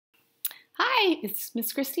Hi, it's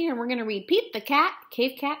Miss Christine, and we're going to read Pete the Cat,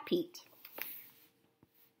 Cave Cat Pete.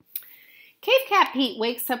 Cave Cat Pete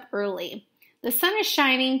wakes up early. The sun is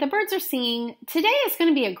shining, the birds are singing. Today is going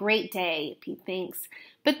to be a great day, Pete thinks.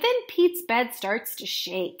 But then Pete's bed starts to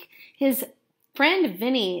shake. His friend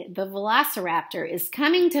Vinny, the velociraptor, is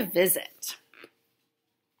coming to visit.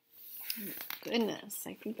 Goodness,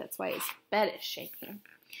 I think that's why his bed is shaking.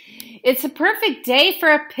 It's a perfect day for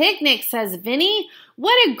a picnic, says Vinny.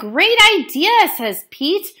 What a great idea, says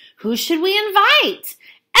Pete. Who should we invite?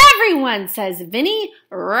 Everyone, says Vinny.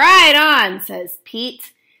 Right on, says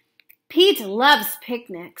Pete. Pete loves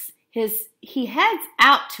picnics. He heads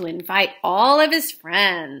out to invite all of his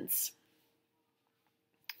friends.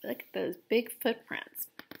 Look at those big footprints.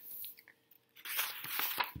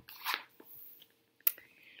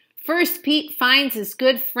 First, Pete finds his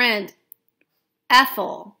good friend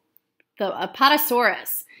Ethel, the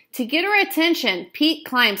Apatosaurus. To get her attention, Pete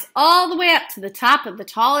climbs all the way up to the top of the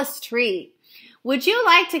tallest tree. Would you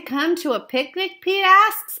like to come to a picnic, Pete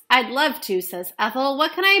asks. I'd love to, says Ethel.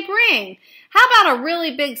 What can I bring? How about a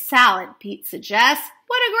really big salad, Pete suggests.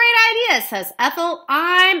 What a great idea, says Ethel.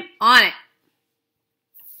 I'm on it.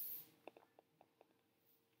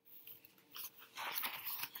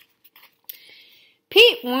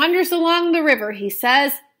 Pete wanders along the river, he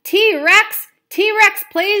says. T-Rex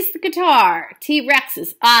plays the guitar. T-Rex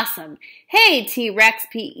is awesome. Hey, T-Rex,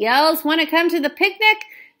 Pete yells. Want to come to the picnic?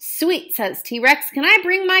 Sweet, says T-Rex. Can I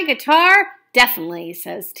bring my guitar? Definitely,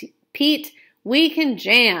 says Pete. We can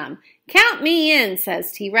jam. Count me in,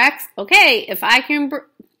 says T-Rex. Okay, if I can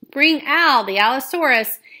bring Al, the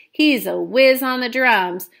Allosaurus, he's a whiz on the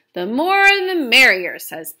drums. The more the merrier,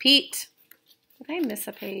 says Pete. Did I miss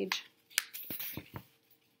a page?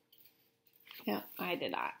 Yeah, I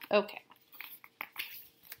did not. Okay.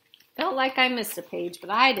 Felt like I missed a page, but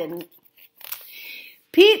I didn't.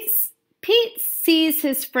 Pete sees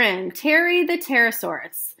his friend, Terry the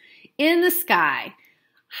Pterosaurus, in the sky.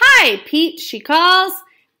 Hi, Pete, she calls.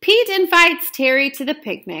 Pete invites Terry to the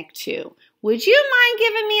picnic, too. Would you mind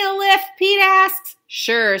giving me a lift, Pete asks.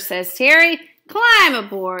 Sure, says Terry. Climb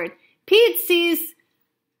aboard. Pete sees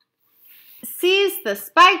the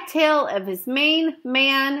spiked tail of his main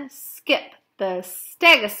man, Skip, the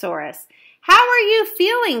Stegosaurus. How are you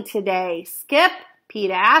feeling today, Skip? Pete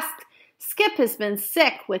asked. Skip has been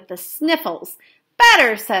sick with the sniffles.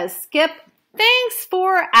 Better, says Skip. Thanks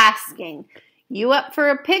for asking. You up for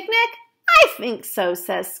a picnic? I think so,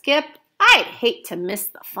 says Skip. I'd hate to miss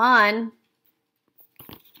the fun.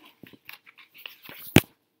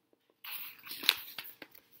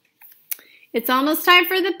 It's almost time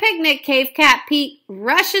for the picnic, Cave Cat Pete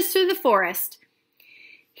rushes through the forest.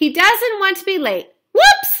 He doesn't want to be late.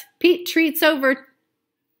 Whoops! Pete trips over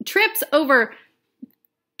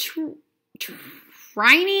Trini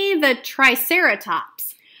the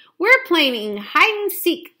Triceratops. We're playing hide and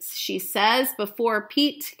seek, she says, before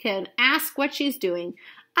Pete can ask what she's doing.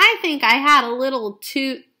 I think I hid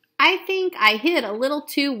a little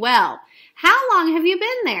too well. How long have you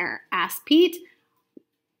been there? Asked Pete.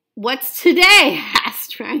 What's today?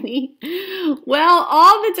 Asked Trini. Well,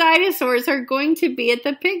 all the dinosaurs are going to be at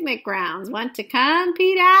the picnic grounds. Want to come?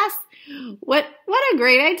 Pete asked. What a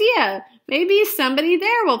great idea. Maybe somebody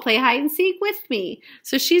there will play hide and seek with me.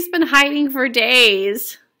 So she's been hiding for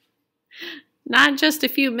days. Not just a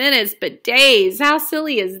few minutes, but days. How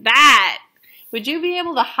silly is that? Would you be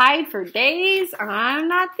able to hide for days? I'm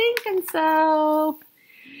not thinking so.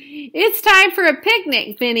 It's time for a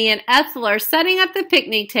picnic. Vinny and Ethel are setting up the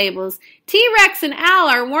picnic tables. T-Rex and Al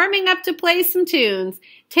are warming up to play some tunes.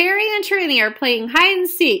 Terry and Trini are playing hide and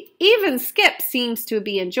seek. Even Skip seems to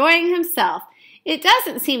be enjoying himself. It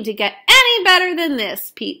doesn't seem to get any better than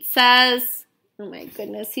this, Pete says. Oh my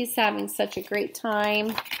goodness, he's having such a great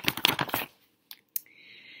time.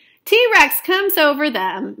 T-Rex comes over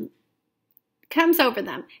them.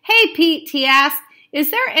 Hey, Pete, he asks. Is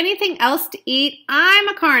there anything else to eat? I'm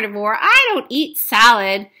a carnivore. I don't eat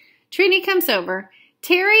salad. Trini comes over.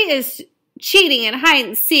 Terry is cheating at hide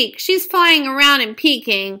and seek. She's flying around and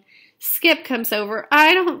peeking. Skip comes over.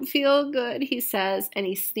 I don't feel good, he says, and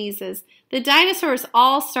he sneezes. The dinosaurs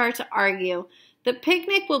all start to argue. The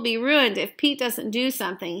picnic will be ruined if Pete doesn't do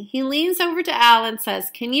something. He leans over to Al and says,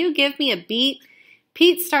 Can you give me a beat?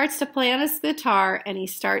 Pete starts to play on his guitar and he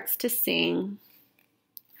starts to sing.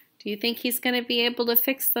 Do you think he's going to be able to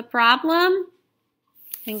fix the problem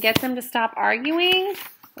and get them to stop arguing?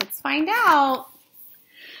 Let's find out.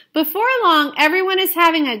 Before long, everyone is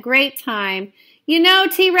having a great time. You know,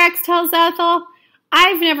 T-Rex tells Ethel,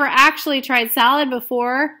 I've never actually tried salad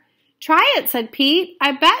before. Try it, said Pete.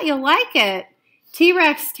 I bet you'll like it.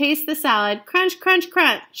 T-Rex tastes the salad. Crunch, crunch,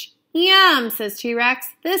 crunch. Yum, says T-Rex.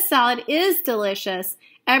 This salad is delicious.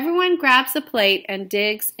 Everyone grabs a plate and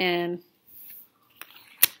digs in.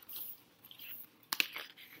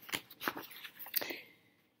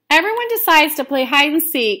 Everyone decides to play hide and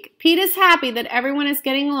seek. Pete is happy that everyone is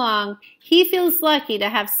getting along. He feels lucky to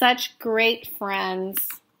have such great friends.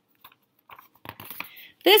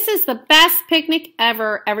 This is the best picnic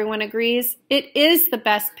ever, everyone agrees. It is the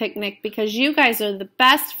best picnic because you guys are the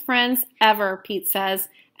best friends ever, Pete says,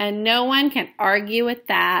 and no one can argue with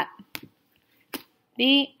that.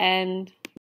 The end.